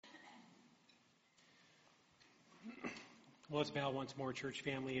Well, let's bow once more, church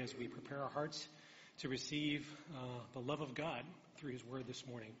family, as we prepare our hearts to receive the love of God through His Word this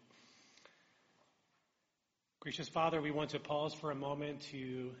morning. Gracious Father, we want to pause for a moment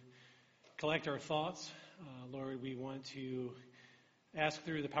to collect our thoughts. Lord, we want to ask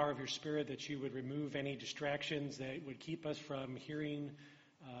through the power of your Spirit that you would remove any distractions that would keep us from hearing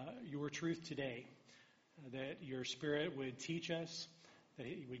your truth today, that your Spirit would teach us, that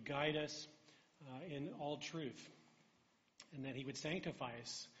He would guide us in all truth, and that He would sanctify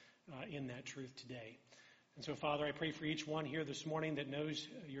us in that truth today. And so, Father, I pray for each one here this morning that knows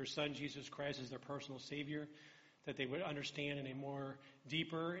your Son, Jesus Christ, as their personal Savior, that they would understand in a more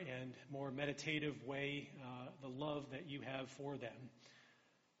deeper and more meditative way the love that you have for them.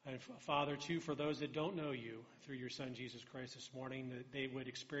 And Father, too, for those that don't know you through your Son, Jesus Christ, this morning, that they would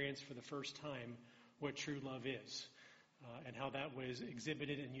experience for the first time what true love is and how that was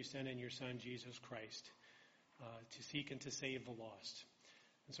exhibited and you sent in your Son, Jesus Christ, to seek and to save the lost.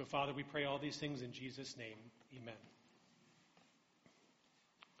 And so, Father, we pray all these things in Jesus' name. Amen.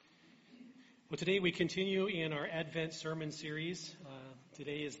 Well, today we continue in our Advent sermon series.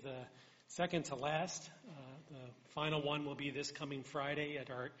 Today is the second to last. The final one will be this coming Friday at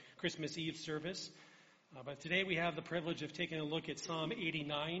our Christmas Eve service. But today we have the privilege of taking a look at Psalm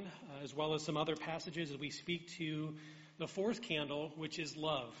 89, as well as some other passages as we speak to the fourth candle, which is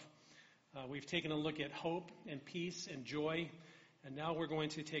love. We've taken a look at hope and peace and joy, and now we're going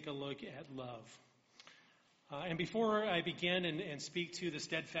to take a look at love. And before I begin and speak to the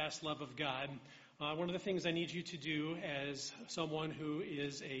steadfast love of God, one of the things I need you to do as someone who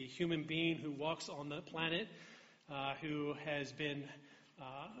is a human being who walks on the planet, who has been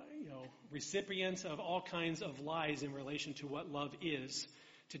recipients of all kinds of lies in relation to what love is,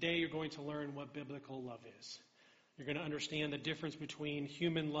 today you're going to learn what biblical love is. You're going to understand the difference between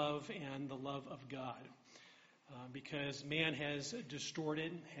human love and the love of God. Because man has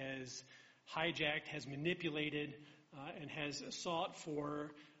distorted, has hijacked, has manipulated, and has sought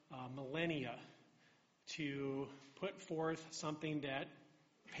for millennia to put forth something that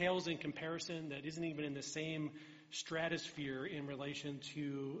pales in comparison, that isn't even in the same stratosphere in relation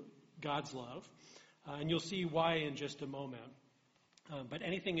to God's love. And you'll see why in just a moment. But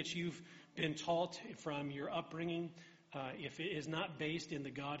anything that you've been taught from your upbringing, if it is not based in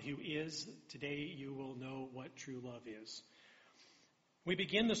the God who is, today you will know what true love is. We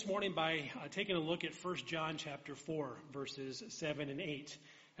begin this morning by taking a look at 1 John chapter 4, verses 7 and 8,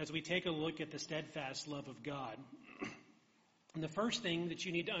 as we take a look at the steadfast love of God. And the first thing that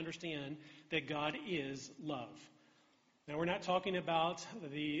you need to understand, that God is love. Now, we're not talking about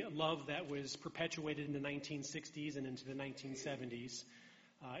the love that was perpetuated in the 1960s and into the 1970s.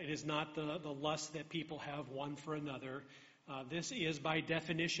 It is not the lust that people have one for another. This is, by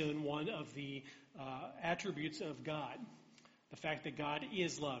definition, one of the attributes of God. The fact that God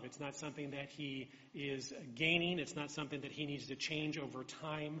is love. It's not something that He is gaining. It's not something that He needs to change over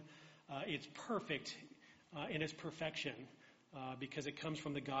time. It's perfect in its perfection because it comes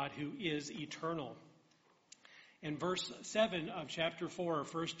from the God who is eternal. In verse 7 of chapter 4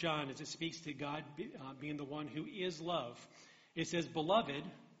 of 1 John, as it speaks to God being the one who is love, it says, "Beloved,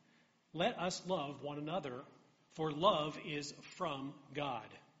 let us love one another, for love is from God."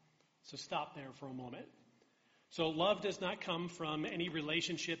 So stop there for a moment. So love does not come from any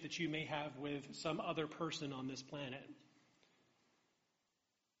relationship that you may have with some other person on this planet.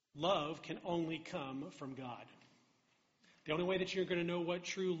 Love can only come from God. The only way that you're going to know what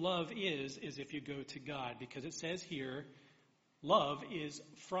true love is if you go to God, because it says here, love is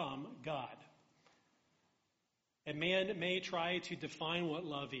from God. And man may try to define what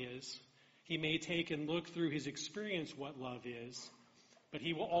love is. He may take and look through his experience what love is, but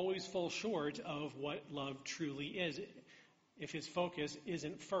he will always fall short of what love truly is if his focus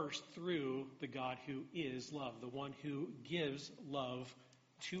isn't first through the God who is love, the one who gives love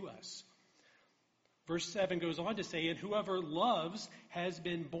to us. Verse 7 goes on to say, "And whoever loves has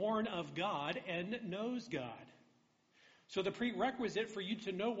been born of God and knows God." So the prerequisite for you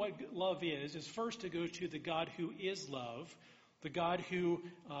to know what love is first to go to the God who is love, the God who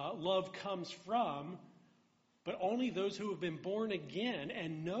love comes from, but only those who have been born again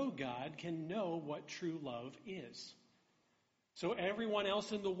and know God can know what true love is. So everyone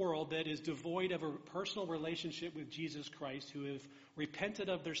else in the world that is devoid of a personal relationship with Jesus Christ, who have repented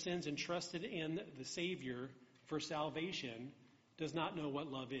of their sins and trusted in the Savior for salvation, does not know what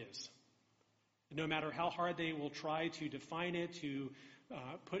love is. No matter how hard they will try to define it, to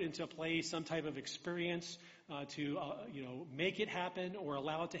put into play some type of experience, to make it happen or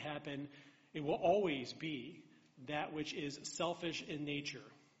allow it to happen, it will always be that which is selfish in nature.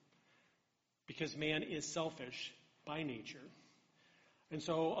 Because man is selfish by nature. And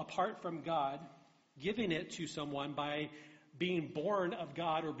so apart from God, giving it to someone by being born of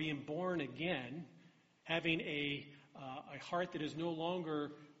God or being born again, having a heart that is no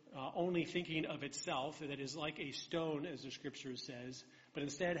longer only thinking of itself, that is like a stone, as the scripture says, but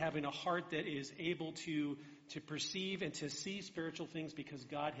instead having a heart that is able to perceive and to see spiritual things because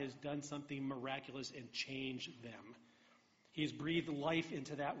God has done something miraculous and changed them. He has breathed life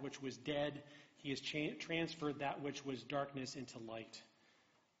into that which was dead. He has transferred that which was darkness into light.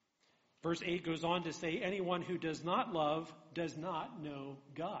 Verse 8 goes on to say, anyone who does not love does not know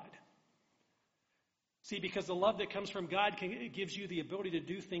God. See, because the love that comes from God gives you the ability to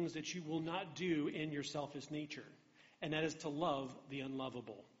do things that you will not do in your selfish nature, and that is to love the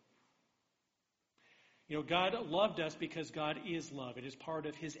unlovable. You know, God loved us because God is love. It is part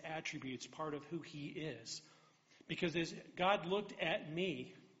of his attributes, part of who he is. Because as God looked at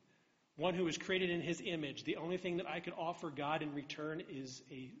me, one who was created in his image, the only thing that I could offer God in return is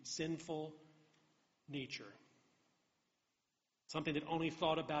a sinful nature. Something that only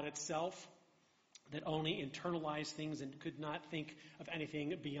thought about itself, that only internalized things and could not think of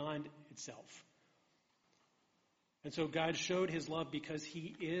anything beyond itself. And so God showed his love because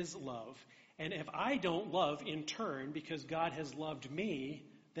he is love. And if I don't love in turn because God has loved me,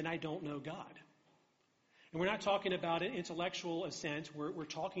 then I don't know God. And we're not talking about an intellectual assent. We're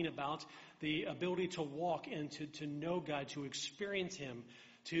talking about the ability to walk and to know God, to experience him,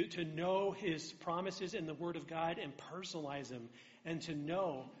 to know his promises in the Word of God and personalize them, and to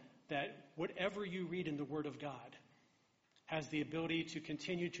know that whatever you read in the Word of God has the ability to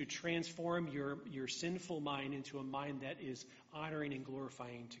continue to transform your sinful mind into a mind that is honoring and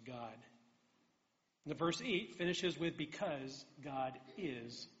glorifying to God. And the verse 8 finishes with, because God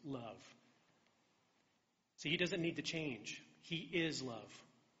is love. See, he doesn't need to change. He is love.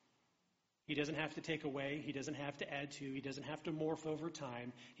 He doesn't have to take away. He doesn't have to add to. He doesn't have to morph over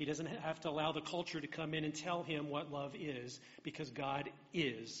time. He doesn't have to allow the culture to come in and tell him what love is, because God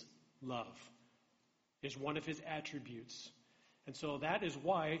is love. It's one of his attributes. And so that is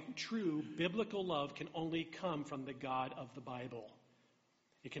why true biblical love can only come from the God of the Bible.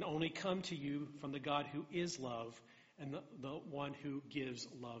 It can only come to you from the God who is love and the one who gives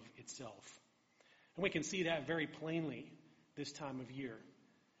love itself. And we can see that very plainly this time of year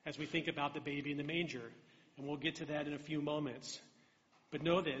as we think about the baby in the manger. And we'll get to that in a few moments. But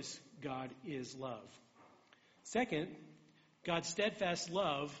know this, God is love. Second, God's steadfast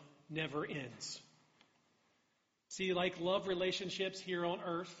love never ends. See, like love relationships here on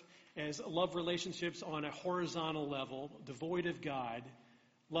earth, as love relationships on a horizontal level, devoid of God,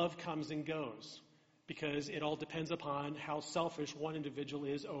 love comes and goes. Because it all depends upon how selfish one individual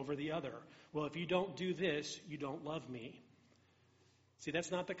is over the other. Well, if you don't do this, you don't love me. See,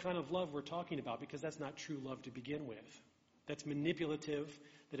 that's not the kind of love we're talking about, because that's not true love to begin with. That's manipulative.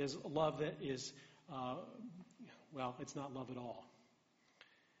 That is love that is, it's not love at all.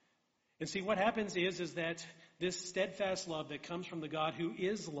 And see, what happens is that this steadfast love that comes from the God who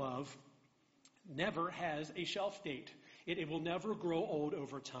is love never has a shelf date. It will never grow old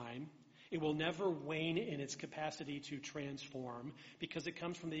over time. It will never wane in its capacity to transform, because it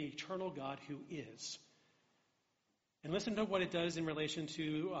comes from the eternal God who is. And listen to what it does in relation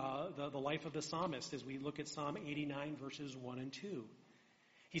to the life of the psalmist as we look at Psalm 89, verses 1 and 2.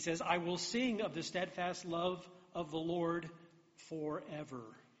 He says, I will sing of the steadfast love of the Lord forever.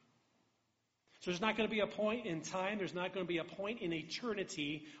 So there's not going to be a point in time, there's not going to be a point in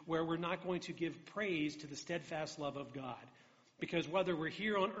eternity where we're not going to give praise to the steadfast love of God. Because whether we're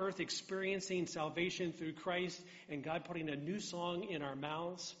here on earth experiencing salvation through Christ and God putting a new song in our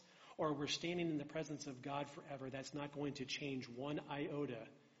mouths, or we're standing in the presence of God forever, that's not going to change one iota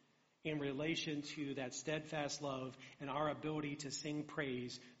in relation to that steadfast love and our ability to sing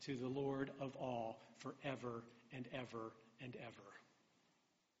praise to the Lord of all forever and ever and ever.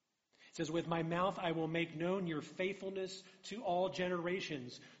 It says, with my mouth I will make known your faithfulness to all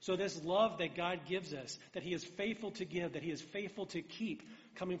generations. So this love that God gives us, that he is faithful to give, that he is faithful to keep,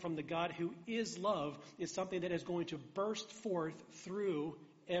 coming from the God who is love, is something that is going to burst forth through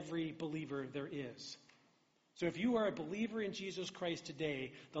every believer there is. So if you are a believer in Jesus Christ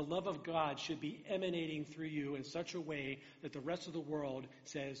today, the love of God should be emanating through you in such a way that the rest of the world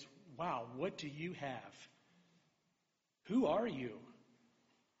says, wow, what do you have? Who are you?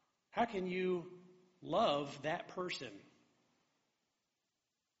 How can you love that person?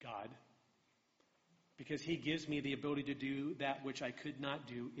 God. Because he gives me the ability to do that which I could not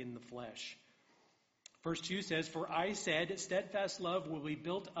do in the flesh. Verse 2 says, for I said, steadfast love will be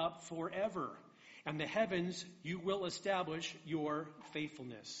built up forever, and the heavens you will establish your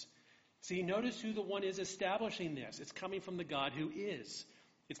faithfulness. See, notice who the one is establishing this. It's coming from the God who is.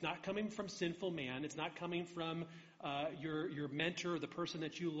 It's not coming from sinful man. It's not coming from your mentor, the person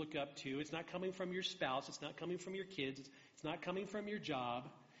that you look up to. It's not coming from your spouse. It's not coming from your kids. It's not coming from your job.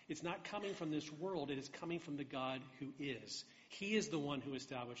 It's not coming from this world. It is coming from the God who is. He is the one who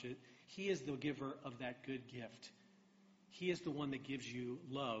established it. He is the giver of that good gift. He is the one that gives you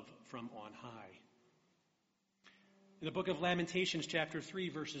love from on high. In the book of Lamentations, chapter 3,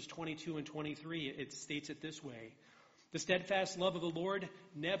 verses 22 and 23, it states it this way. The steadfast love of the Lord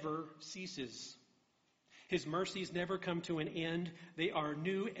never ceases. His mercies never come to an end. They are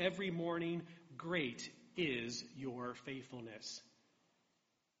new every morning. Great is your faithfulness.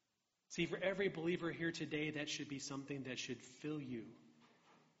 See, for every believer here today, that should be something that should fill you.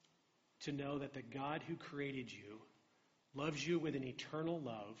 To know that the God who created you loves you with an eternal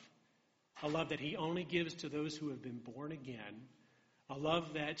love. A love that he only gives to those who have been born again. A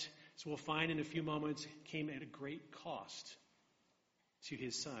love that, as we'll find in a few moments, came at a great cost to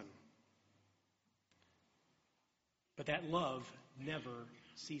his Son. But that love never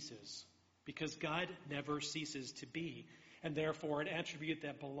ceases, because God never ceases to be. And therefore, an attribute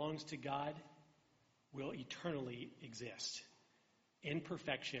that belongs to God will eternally exist in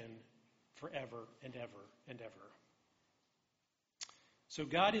perfection forever and ever and ever. So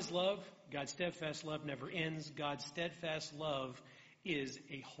God is love. God's steadfast love never ends. God's steadfast love is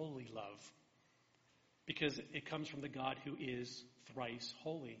a holy love, because it comes from the God who is thrice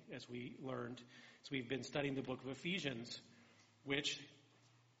holy, as we learned as we've been studying the book of Ephesians, which,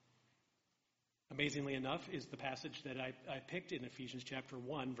 amazingly enough, is the passage that I picked in Ephesians chapter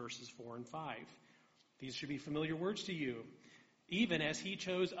 1, verses 4 and 5. These should be familiar words to you. Even as he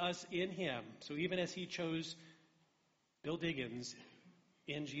chose us in him. So even as he chose Bill Diggins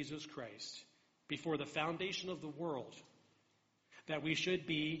in Jesus Christ before the foundation of the world, that we should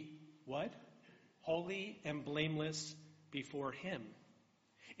be, what? Holy and blameless before him.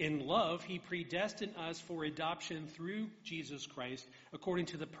 In love, he predestined us for adoption through Jesus Christ according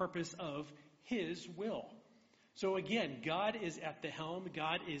to the purpose of his will. So again, God is at the helm.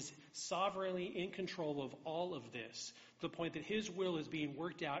 God is sovereignly in control of all of this, to the point that his will is being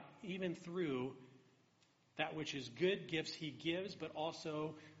worked out even through that which is good gifts he gives, but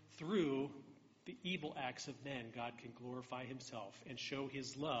also through the evil acts of men. God can glorify himself and show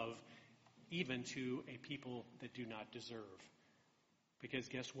his love even to a people that do not deserve. Because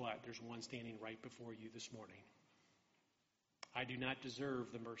guess what? There's one standing right before you this morning. I do not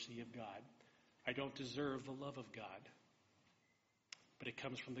deserve the mercy of God. I don't deserve the love of God. But it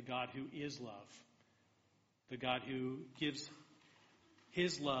comes from the God who is love. The God who gives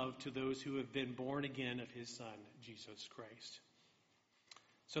his love to those who have been born again of his Son, Jesus Christ.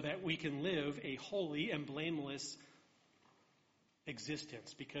 So that we can live a holy and blameless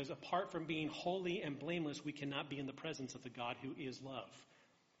existence. Because apart from being holy and blameless, we cannot be in the presence of the God who is love.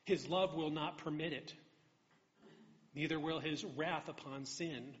 His love will not permit it. Neither will his wrath upon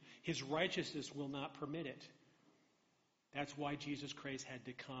sin. His righteousness will not permit it. That's why Jesus Christ had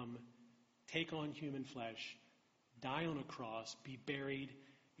to come, take on human flesh, die on a cross, be buried,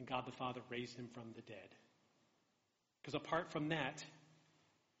 and God the Father raised him from the dead. Because apart from that,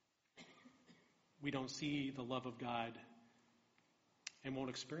 we don't see the love of God and won't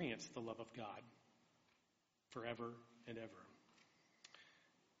experience the love of God forever and ever.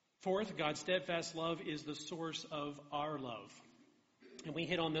 Fourth, God's steadfast love is the source of our love. And we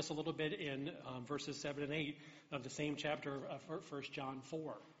hit on this a little bit in verses 7 and 8 of the same chapter of 1 John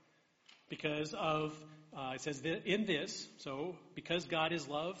 4. Because of, it says that in this, so because God is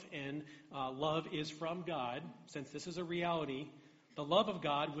love and love is from God, since this is a reality, the love of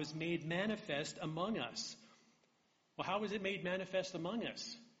God was made manifest among us. Well, how was it made manifest among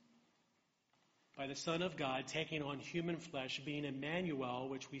us? By the Son of God taking on human flesh, being Emmanuel,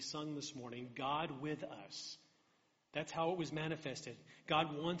 which we sung this morning, God with us. That's how it was manifested.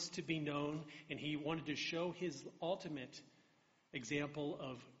 God wants to be known, and he wanted to show his ultimate example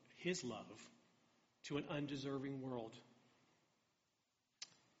of his love to an undeserving world.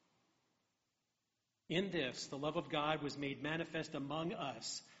 In this, the love of God was made manifest among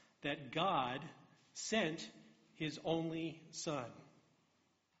us, that God sent his only Son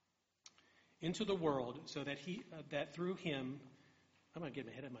into the world so that that through him, I'm going to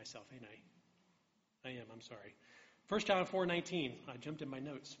get ahead of myself, ain't I? I am, I'm sorry. 1 John 4:19, I jumped in my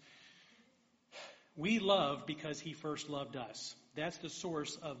notes. We love because he first loved us. That's the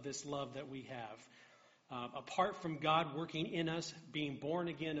source of this love that we have. Apart from God working in us, being born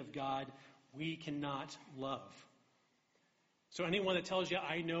again of God, we cannot love. So anyone that tells you,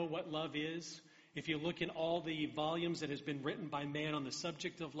 I know what love is, If you look in all the volumes that has been written by man on the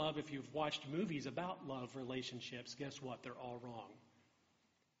subject of love, if you've watched movies about love relationships, guess what? They're all wrong.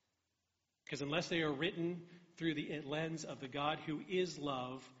 Because unless they are written through the lens of the God who is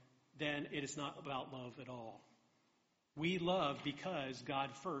love, then it is not about love at all. We love because God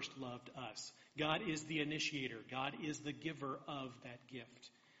first loved us. God is the initiator. God is the giver of that gift.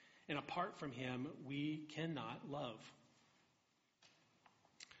 And apart from him, we cannot love.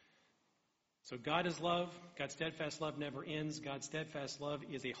 So God is love. God's steadfast love never ends. God's steadfast love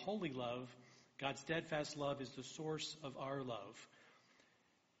is a holy love. God's steadfast love is the source of our love.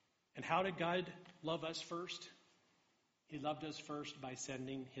 And how did God love us first? He loved us first by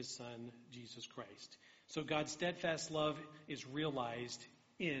sending his Son, Jesus Christ. So God's steadfast love is realized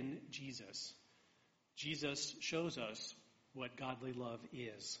in Jesus. Jesus shows us what godly love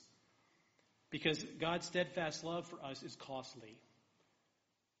is. Because God's steadfast love for us is costly.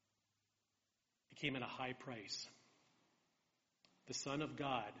 It came at a high price. The Son of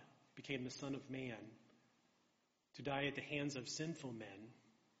God became the Son of Man to die at the hands of sinful men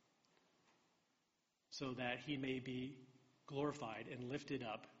so that he may be glorified and lifted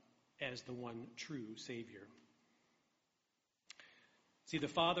up as the one true Savior. See, the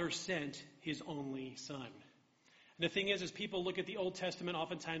Father sent his only Son. And the thing is, as people look at the Old Testament,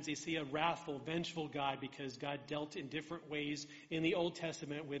 oftentimes they see a wrathful, vengeful God because God dealt in different ways in the Old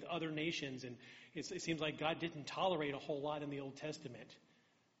Testament with other nations. And it seems like God didn't tolerate a whole lot in the Old Testament.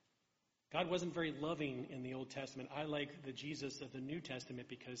 God wasn't very loving in the Old Testament. I like the Jesus of the New Testament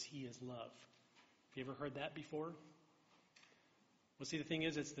because he is love. Have you ever heard that before? Well, see, the thing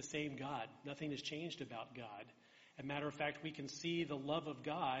is, it's the same God. Nothing has changed about God. As a matter of fact, we can see the love of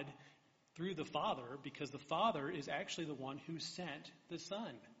God through the Father because the Father is actually the one who sent the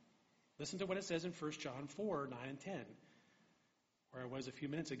Son. Listen to what it says in 1 John 4, 9 and 10, where I was a few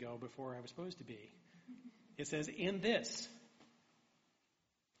minutes ago before I was supposed to be. It says, in this,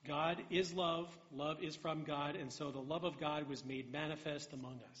 God is love, love is from God, and so the love of God was made manifest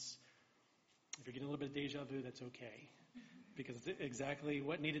among us. If you're getting a little bit of deja vu, that's okay, because it's exactly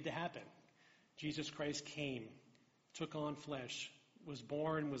what needed to happen. Jesus Christ came, took on flesh, was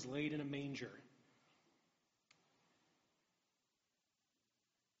born, was laid in a manger.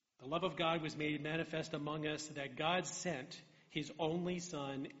 The love of God was made manifest among us that God sent his only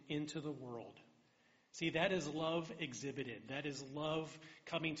Son into the world. See, that is love exhibited. That is love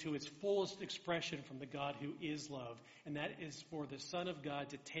coming to its fullest expression from the God who is love. And that is for the Son of God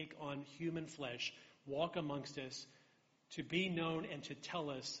to take on human flesh, walk amongst us, to be known and to tell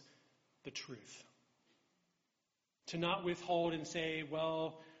us the truth. To not withhold and say,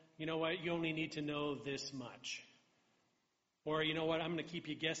 well, you know what, you only need to know this much. Or, you know what, I'm going to keep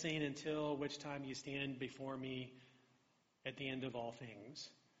you guessing until which time you stand before me at the end of all things.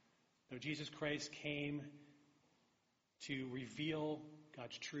 No, Jesus Christ came to reveal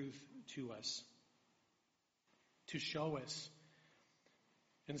God's truth to us, to show us.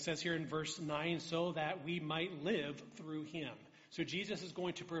 And it says here in verse 9, so that we might live through him. So Jesus is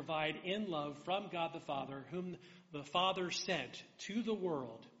going to provide in love from God the Father, whom the Father sent to the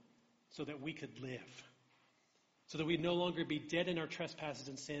world so that we could live. So that we'd no longer be dead in our trespasses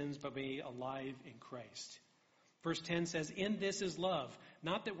and sins, but be alive in Christ. Verse 10 says, in this is love,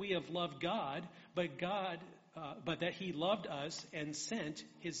 not that we have loved God, but that he loved us and sent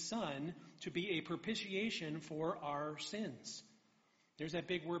his Son to be a propitiation for our sins. There's that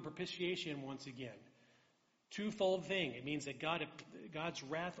big word propitiation once again. Twofold thing. It means that God's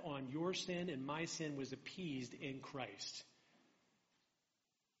wrath on your sin and my sin was appeased in Christ.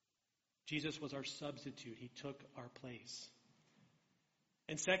 Jesus was our substitute. He took our place.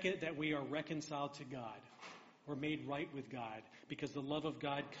 And second, that we are reconciled to God. We're made right with God because the love of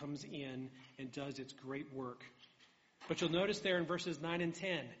God comes in and does its great work. But you'll notice there in verses 9 and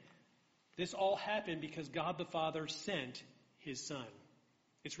 10, this all happened because God the Father sent his Son.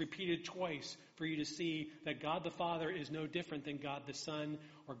 It's repeated twice for you to see that God the Father is no different than God the Son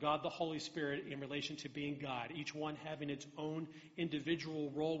or God the Holy Spirit in relation to being God, each one having its own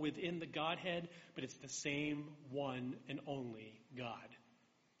individual role within the Godhead, but it's the same one and only God.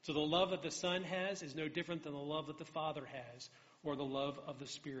 So the love that the Son has is no different than the love that the Father has or the love of the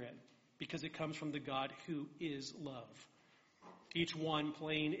Spirit because it comes from the God who is love. Each one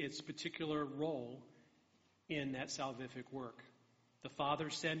playing its particular role in that salvific work. The Father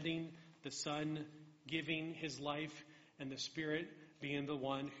sending, the Son giving his life, and the Spirit being the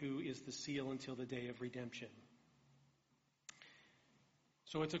one who is the seal until the day of redemption.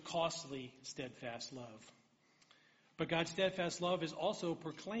 So it's a costly, steadfast love. But God's steadfast love is also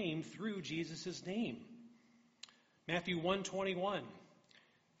proclaimed through Jesus' name. Matthew 1:21.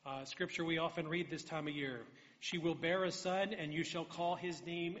 Scripture we often read this time of year. She will bear a son, and you shall call his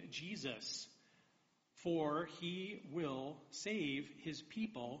name Jesus, for he will save his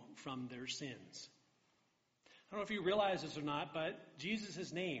people from their sins. I don't know if you realize this or not, but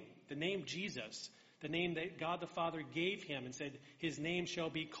Jesus' name, the name Jesus, the name that God the Father gave him and said, his name shall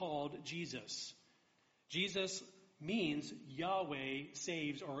be called Jesus. Jesus means Yahweh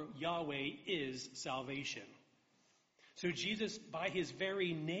saves, or Yahweh is salvation. So Jesus, by his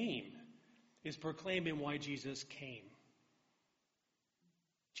very name, is proclaiming why Jesus came.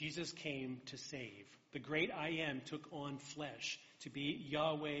 Jesus came to save. The great I Am took on flesh to be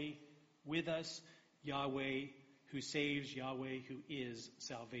Yahweh with us, Yahweh who saves, Yahweh who is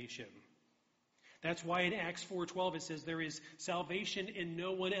salvation. That's why in Acts 4:12 it says there is salvation in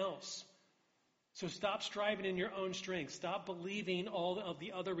no one else. So stop striving in your own strength. Stop believing all of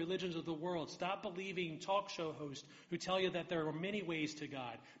the other religions of the world. Stop believing talk show hosts who tell you that there are many ways to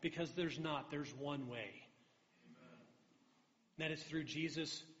God, because there's not. There's one way. Amen. That is through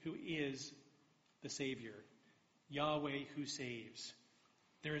Jesus, who is the Savior, Yahweh who saves.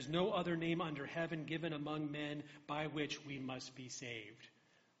 There is no other name under heaven given among men by which we must be saved.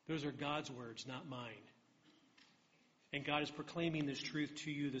 Those are God's words, not mine. And God is proclaiming this truth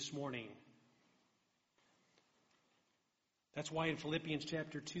to you this morning. That's why in Philippians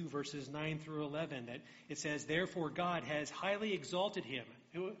chapter 2, verses 9 through 11, that it says, therefore God has highly exalted him.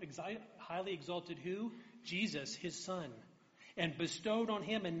 Highly exalted who? Jesus, his Son. And bestowed on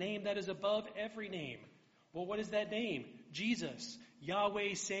him a name that is above every name. Well, what is that name? Jesus.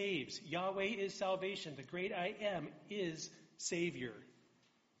 Yahweh saves. Yahweh is salvation. The great I Am is Savior.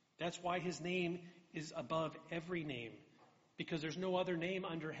 That's why his name is above every name. Because there's no other name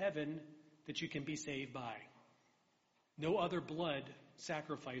under heaven that you can be saved by. No other blood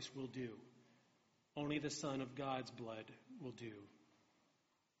sacrifice will do. Only the Son of God's blood will do.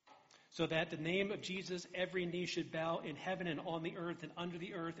 So that the name of Jesus, every knee should bow in heaven and on the earth and under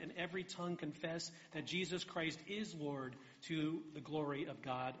the earth, and every tongue confess that Jesus Christ is Lord, to the glory of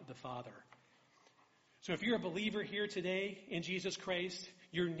God the Father. So if you're a believer here today in Jesus Christ,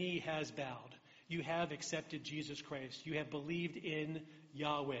 your knee has bowed. You have accepted Jesus Christ. You have believed in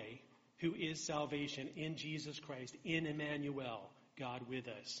Yahweh, who is salvation, in Jesus Christ, in Emmanuel, God with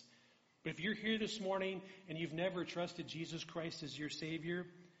us. But if you're here this morning and you've never trusted Jesus Christ as your Savior,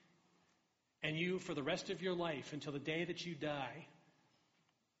 and you, for the rest of your life, until the day that you die,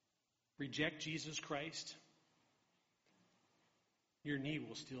 reject Jesus Christ, your knee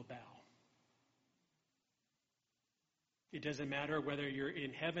will still bow. It doesn't matter whether you're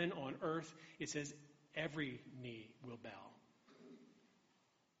in heaven, on earth. It says every knee will bow.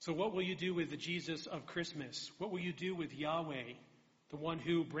 So what will you do with the Jesus of Christmas? What will you do with Yahweh, the one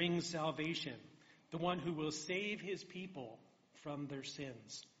who brings salvation, the one who will save his people from their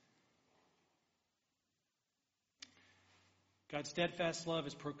sins? God's steadfast love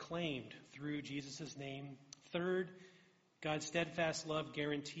is proclaimed through Jesus' name. Third, God's steadfast love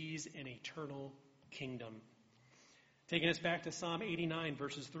guarantees an eternal kingdom. Taking us back to Psalm 89,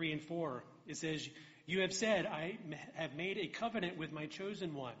 verses 3 and 4, it says, you have said, I have made a covenant with my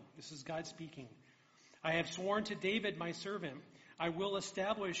chosen one. This is God speaking. I have sworn to David, my servant, I will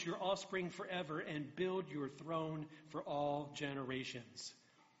establish your offspring forever and build your throne for all generations.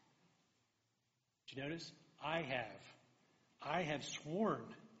 Did you notice? I have sworn.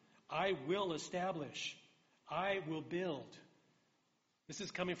 I will establish. I will build. This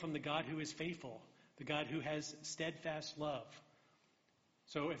is coming from the God who is faithful, the God who has steadfast love.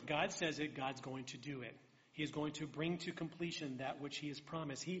 So if God says it, God's going to do it. He is going to bring to completion that which he has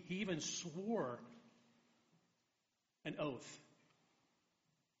promised. He even swore an oath.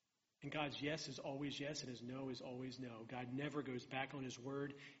 And God's yes is always yes, and his no is always no. God never goes back on his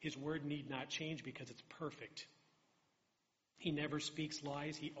word. His word need not change because it's perfect. He never speaks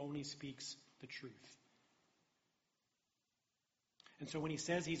lies. He only speaks the truth. And so when he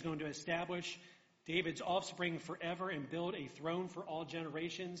says he's going to establish David's offspring forever and build a throne for all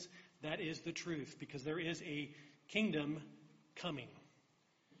generations, that is the truth, because there is a kingdom coming.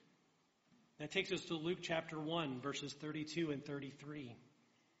 That takes us to Luke chapter 1, verses 32 and 33.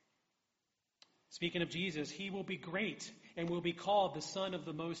 Speaking of Jesus, he will be great and will be called the Son of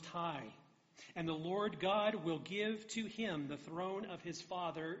the Most High. And the Lord God will give to him the throne of his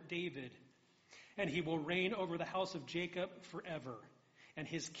father David. And he will reign over the house of Jacob forever. And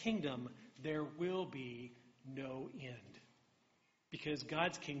his kingdom there will be no end. Because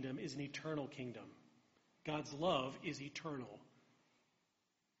God's kingdom is an eternal kingdom. God's love is eternal.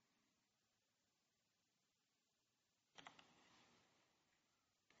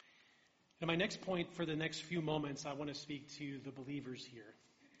 And my next point for the next few moments, I want to speak to the believers here.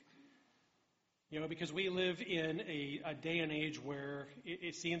 Because we live in a day and age where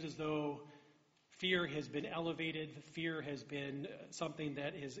it seems as though fear has been elevated. Fear has been something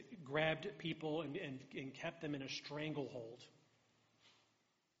that has grabbed people and kept them in a stranglehold,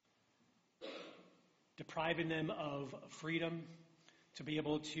 depriving them of freedom, to be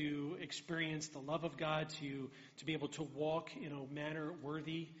able to experience the love of God, to be able to walk in a manner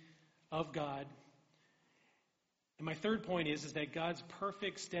worthy of God. And my third point is that God's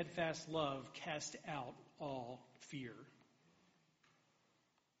perfect, steadfast love casts out all fear.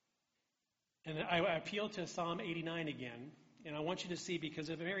 And I appeal to Psalm 89 again, and I want you to see, because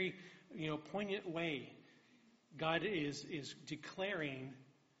in a very poignant way, God is declaring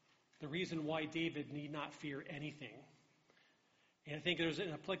the reason why David need not fear anything. And I think there's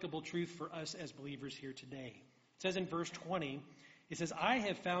an applicable truth for us as believers here today. It says in verse 20, it says, I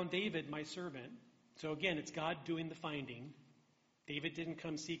have found David, my servant. So again, it's God doing the finding. David didn't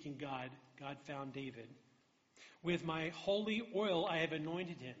come seeking God. God found David. With my holy oil I have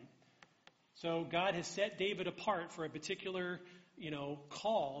anointed him. So God has set David apart for a particular,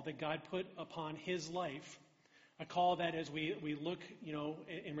 call that God put upon his life. A call that, as we look,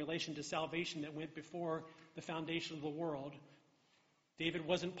 in relation to salvation that went before the foundation of the world, David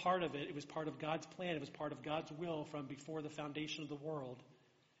wasn't part of it. It was part of God's plan. It was part of God's will from before the foundation of the world.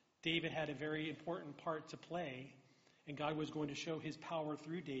 David had a very important part to play, and God was going to show his power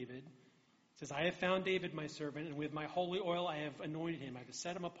through David. It says, I have found David, my servant, and with my holy oil I have anointed him. I have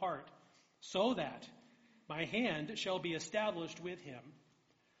set him apart, so that my hand shall be established with him.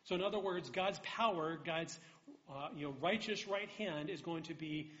 So in other words, God's power, God's righteous right hand is going to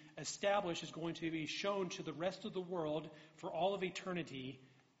be established, is going to be shown to the rest of the world for all of eternity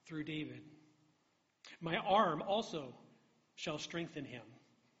through David. My arm also shall strengthen him.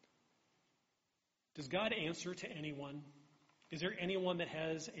 Does God answer to anyone? Is there anyone that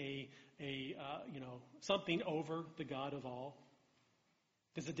has something over the God of all?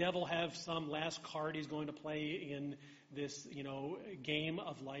 Does the devil have some last card he's going to play in this, game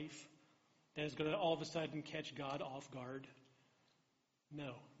of life that is going to all of a sudden catch God off guard?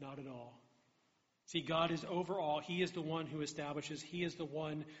 No, not at all. See, God is over all. He is the one who establishes. He is the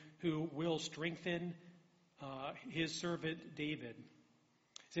one who will strengthen his servant David.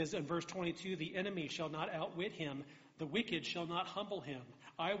 It says in verse 22, the enemy shall not outwit him. The wicked shall not humble him.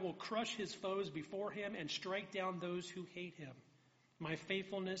 I will crush his foes before him and strike down those who hate him. My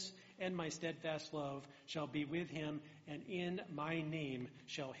faithfulness and my steadfast love shall be with him, and in my name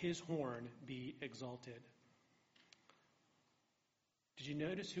shall his horn be exalted. Did you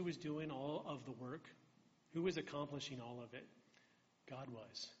notice who was doing all of the work? Who was accomplishing all of it? God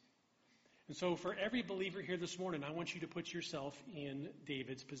was. And so for every believer here this morning, I want you to put yourself in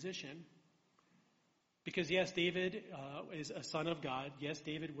David's position. Because yes, David is a son of God. Yes,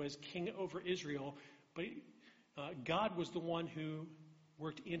 David was king over Israel. But God was the one who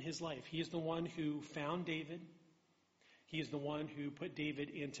worked in his life. He is the one who found David. He is the one who put David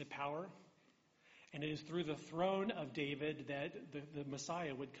into power. And it is through the throne of David that the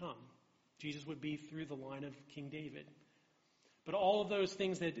Messiah would come. Jesus would be through the line of King David. But all of those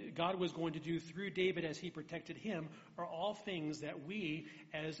things that God was going to do through David as he protected him are all things that we,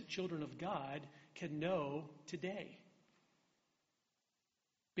 as children of God, can know today.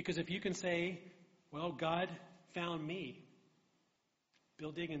 Because if you can say, well, God found me,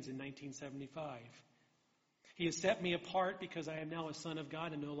 Bill Diggins in 1975. He has set me apart because I am now a son of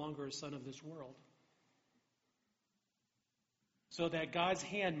God and no longer a son of this world. So that God's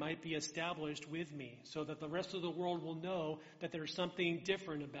hand might be established with me, so that the rest of the world will know that there's something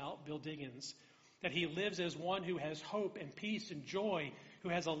different about Bill Diggins, that he lives as one who has hope and peace and joy, who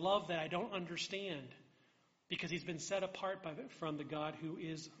has a love that I don't understand, because he's been set apart from the God who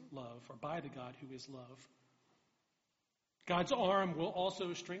is love, or by the God who is love. God's arm will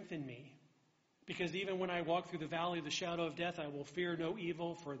also strengthen me, because even when I walk through the valley of the shadow of death, I will fear no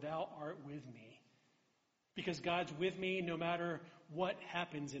evil, for thou art with me. Because God's with me no matter what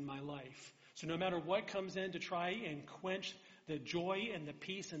happens in my life. So no matter what comes in to try and quench the joy and the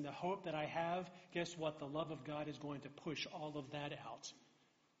peace and the hope that I have, guess what? The love of God is going to push all of that out.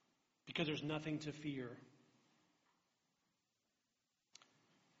 Because there's nothing to fear.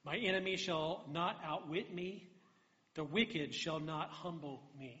 My enemy shall not outwit me. The wicked shall not humble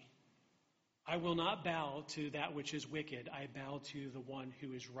me. I will not bow to that which is wicked. I bow to the one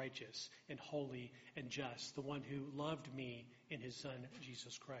who is righteous and holy and just, the one who loved me in his Son,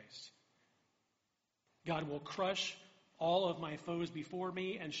 Jesus Christ. God will crush all of my foes before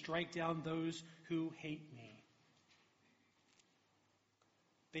me and strike down those who hate me.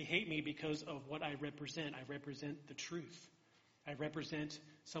 They hate me because of what I represent. I represent the truth. I represent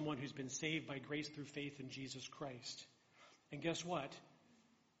someone who's been saved by grace through faith in Jesus Christ. And guess what?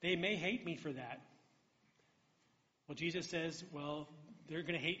 They may hate me for that. Well, Jesus says, well, they're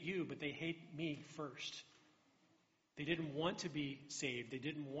going to hate you, but they hate me first. They didn't want to be saved. They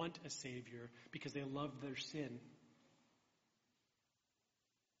didn't want a Savior because they loved their sin.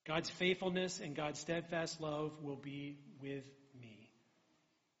 God's faithfulness and God's steadfast love will be with me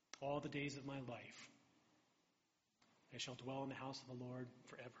all the days of my life. I shall dwell in the house of the Lord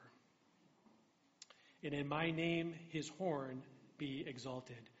forever. And in my name his horn be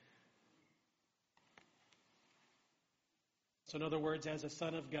exalted. So in other words, as a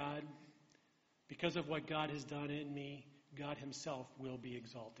son of God, because of what God has done in me, God himself will be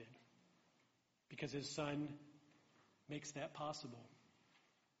exalted. Because his Son makes that possible.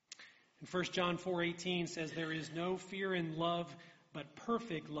 And 1 John 4:18 says, there is no fear in love, but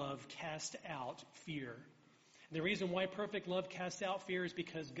perfect love casts out fear. And the reason why perfect love casts out fear is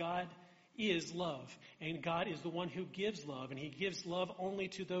because God is love. And God is the one who gives love. And he gives love only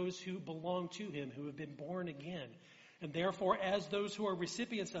to those who belong to him, who have been born again. And therefore, as those who are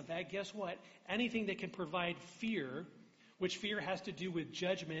recipients of that, guess what? Anything that can provide fear, which fear has to do with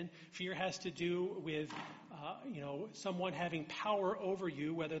judgment, fear has to do with, someone having power over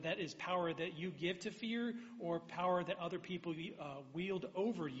you, whether that is power that you give to fear or power that other people wield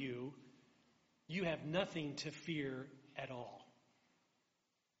over you, you have nothing to fear at all.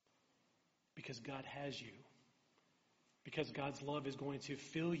 Because God has you. Because God's love is going to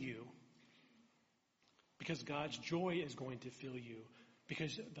fill you. Because God's joy is going to fill you.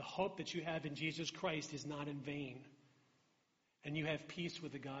 Because the hope that you have in Jesus Christ is not in vain. And you have peace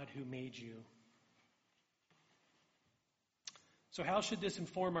with the God who made you. So how should this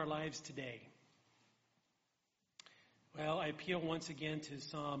inform our lives today? Well, I appeal once again to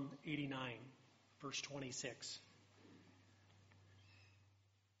Psalm 89, verse 26.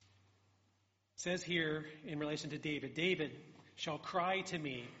 It says here in relation to David, David shall cry to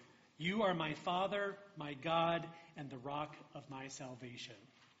me, you are my Father, my God, and the rock of my salvation.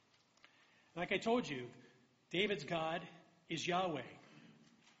 Like I told you, David's God is Yahweh.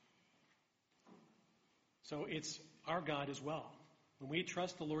 So it's our God as well. When we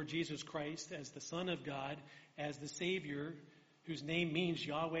trust the Lord Jesus Christ as the Son of God, as the Savior, whose name means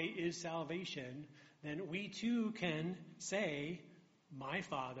Yahweh is salvation, then we too can say, my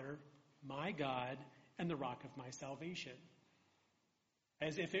Father, my God, and the rock of my salvation.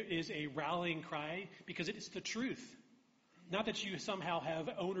 As if it is a rallying cry, because it is the truth. Not that you somehow have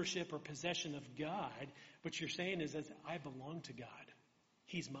ownership or possession of God. What you're saying is that I belong to God.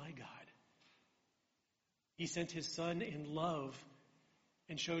 He's my God. He sent his Son in love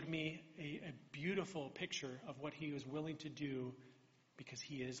and showed me a beautiful picture of what he was willing to do because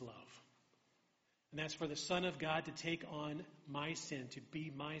he is love. And that's for the Son of God to take on my sin, to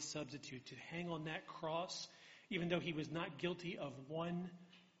be my substitute, to hang on that cross, even though he was not guilty of 1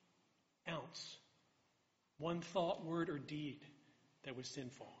 ounce, 1 thought, word, or deed that was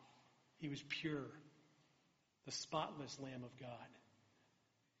sinful. He was pure, the spotless Lamb of God,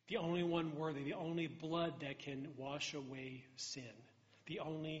 the only one worthy, the only blood that can wash away sin, the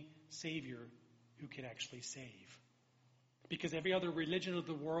only Savior who can actually save. Because every other religion of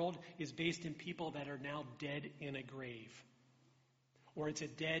the world is based in people that are now dead in a grave. Or it's a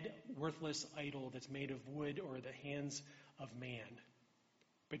dead, worthless idol that's made of wood or the hands of man.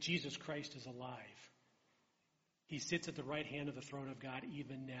 But Jesus Christ is alive. He sits at the right hand of the throne of God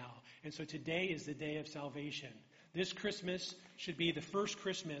even now. And so today is the day of salvation. This Christmas should be the first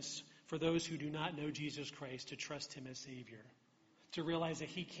Christmas for those who do not know Jesus Christ to trust him as Savior. To realize that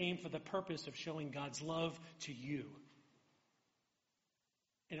he came for the purpose of showing God's love to you.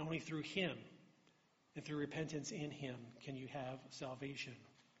 And only through him and through repentance in him can you have salvation.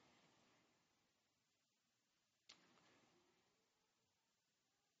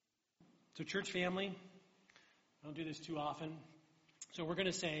 So church family, I don't do this too often. So we're going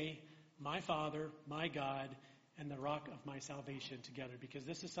to say, my Father, my God, and the rock of my salvation together. Because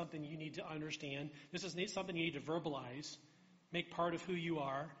this is something you need to understand. This is something you need to verbalize. Make part of who you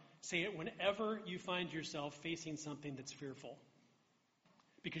are. Say it whenever you find yourself facing something that's fearful.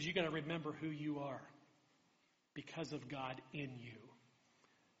 Because you got to remember who you are. Because of God in you.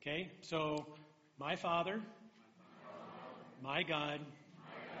 Okay? So, my Father, my God,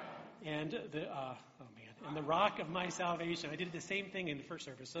 and the rock of my salvation. I did the same thing in the first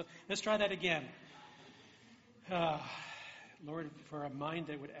service. So let's try that again. Lord, for a mind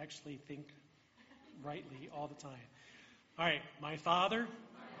that would actually think rightly all the time. All right. My Father,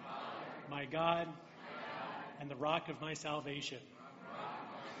 my God, and the rock of my salvation.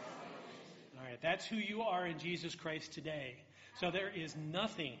 All right. That's who you are in Jesus Christ today. So there is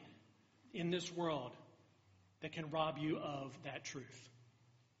nothing in this world that can rob you of that truth.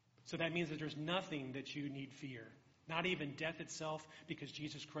 So that means that there's nothing that you need fear. Not even death itself, because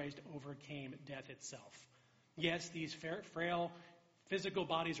Jesus Christ overcame death itself. Yes, these frail physical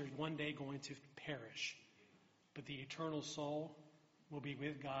bodies are one day going to perish, but the eternal soul will be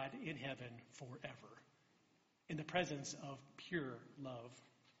with God in heaven forever, in the presence of pure love,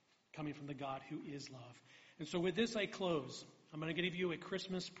 coming from the God who is love. And so with this I close. I'm going to give you a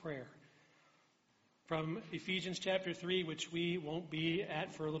Christmas prayer from Ephesians chapter 3, which we won't be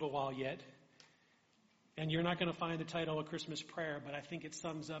at for a little while yet. And you're not going to find the title a Christmas prayer, but I think it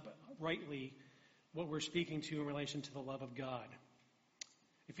sums up rightly what we're speaking to in relation to the love of God.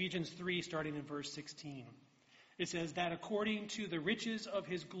 Ephesians 3, starting in verse 16. It says that according to the riches of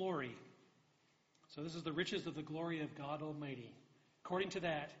his glory, so this is the riches of the glory of God Almighty, according to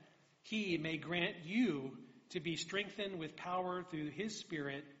that, he may grant you to be strengthened with power through his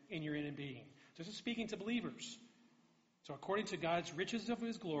Spirit in your inner being. This is speaking to believers. So according to God's riches of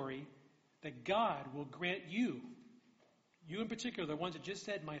his glory, that God will grant you in particular, the ones that just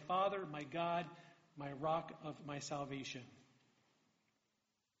said, my Father, my God, my rock of my salvation,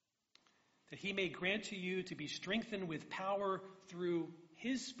 that he may grant to you to be strengthened with power through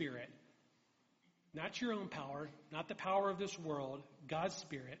his Spirit, not your own power, not the power of this world, God's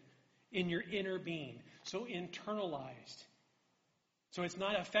Spirit, in your inner being. So internalized. So it's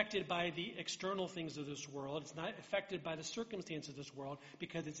not affected by the external things of this world. It's not affected by the circumstances of this world,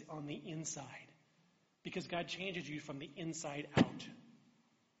 because it's on the inside. Because God changes you from the inside out.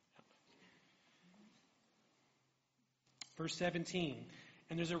 Verse 17.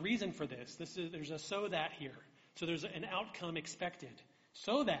 And there's a reason for this. There's a so that here. So there's an outcome expected.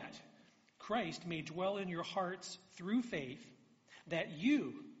 So that Christ may dwell in your hearts through faith, that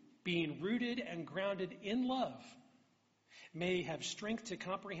you, being rooted and grounded in love, may have strength to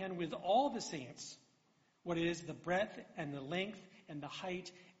comprehend with all the saints what is the breadth and the length and the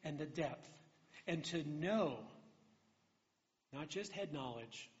height and the depth, and to know, not just head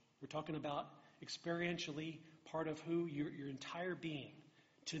knowledge, we're talking about experientially part of who your entire being,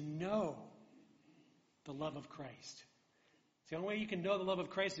 to know the love of Christ. It's the only way you can know the love of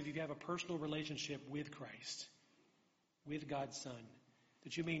Christ if you have a personal relationship with Christ, with God's Son.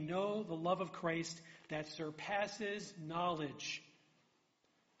 That you may know the love of Christ that surpasses knowledge.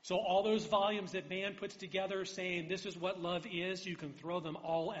 So all those volumes that man puts together saying this is what love is, you can throw them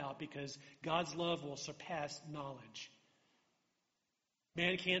all out, because God's love will surpass knowledge.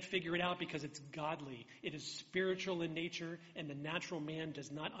 Man can't figure it out because it's godly. It is spiritual in nature, and the natural man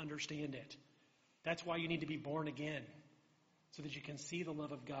does not understand it. That's why you need to be born again, so that you can see the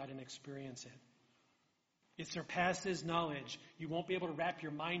love of God and experience it. It surpasses knowledge. You won't be able to wrap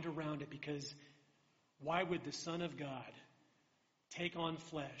your mind around it, because why would the Son of God take on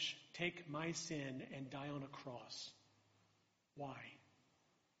flesh, take my sin, and die on a cross? Why?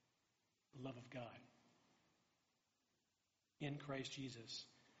 The love of God in Christ Jesus.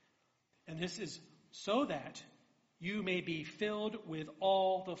 And this is so that you may be filled with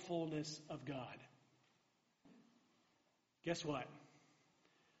all the fullness of God. Guess what?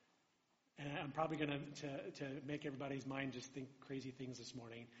 And I'm probably going to make everybody's mind just think crazy things this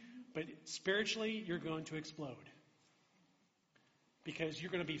morning. But spiritually, you're going to explode. Because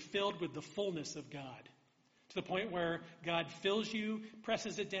you're going to be filled with the fullness of God. To the point where God fills you,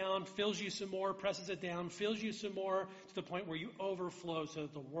 presses it down, fills you some more, presses it down, fills you some more, to the point where you overflow so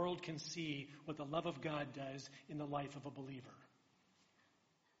that the world can see what the love of God does in the life of a believer.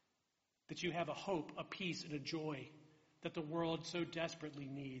 That you have a hope, a peace, and a joy that the world so desperately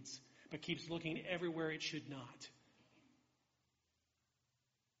needs, but keeps looking everywhere it should not.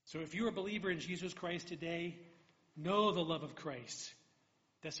 So if you're a believer in Jesus Christ today, know the love of Christ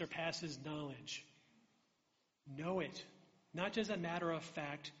that surpasses knowledge. Know it, not just a matter of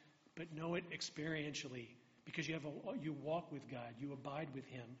fact, but know it experientially, because you walk with God, you abide with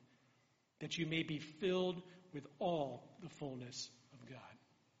him, that you may be filled with all the fullness of God.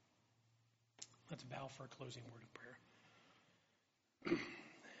 Let's bow for a closing word of prayer.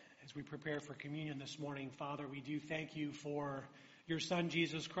 As we prepare for communion this morning, Father, we do thank you for your Son,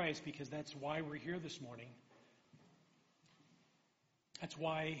 Jesus Christ, because that's why we're here this morning. That's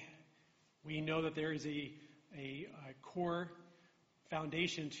why we know that there is a core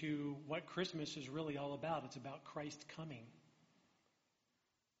foundation to what Christmas is really all about. It's about Christ coming.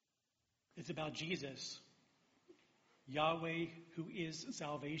 It's about Jesus, Yahweh, who is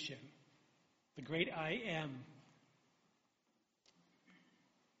salvation, the great I am,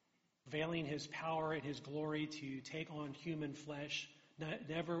 veiling his power and his glory to take on human flesh,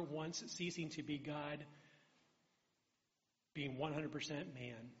 never once ceasing to be God, being 100%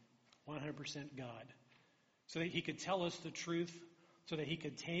 man, 100% God, so that he could tell us the truth, so that he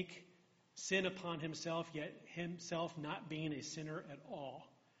could take sin upon himself, yet himself not being a sinner at all,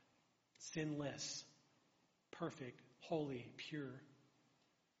 sinless, perfect, holy, pure.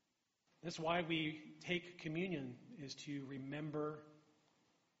 That's why we take communion, is to remember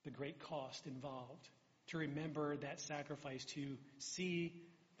the great cost involved, to remember that sacrifice, to see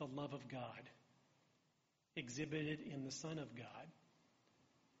the love of God exhibited in the Son of God,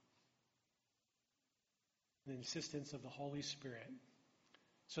 the insistence of the Holy Spirit,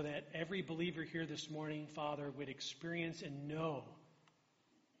 so that every believer here this morning, Father, would experience and know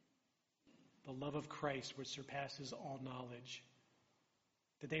the love of Christ, which surpasses all knowledge,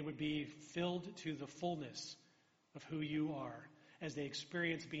 that they would be filled to the fullness of who you are as they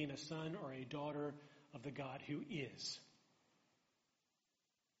experience being a son or a daughter of the God who is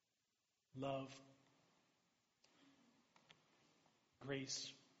love,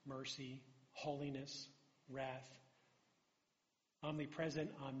 grace, mercy, holiness, wrath, omnipresent,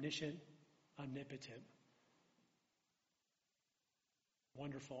 omniscient, omnipotent,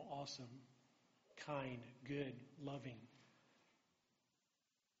 wonderful, awesome, kind, good, loving,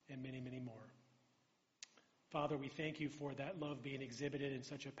 and many, many more. Father, we thank you for that love being exhibited in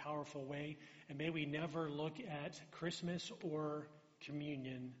such a powerful way, and may we never look at Christmas or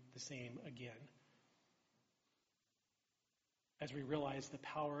communion the same again, as we realize the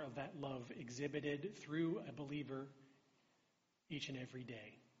power of that love exhibited through a believer each and every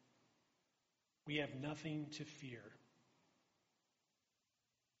day. We have nothing to fear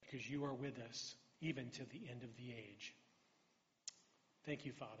because you are with us even to the end of the age. Thank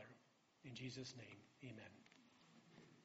you, Father. In Jesus' name, amen.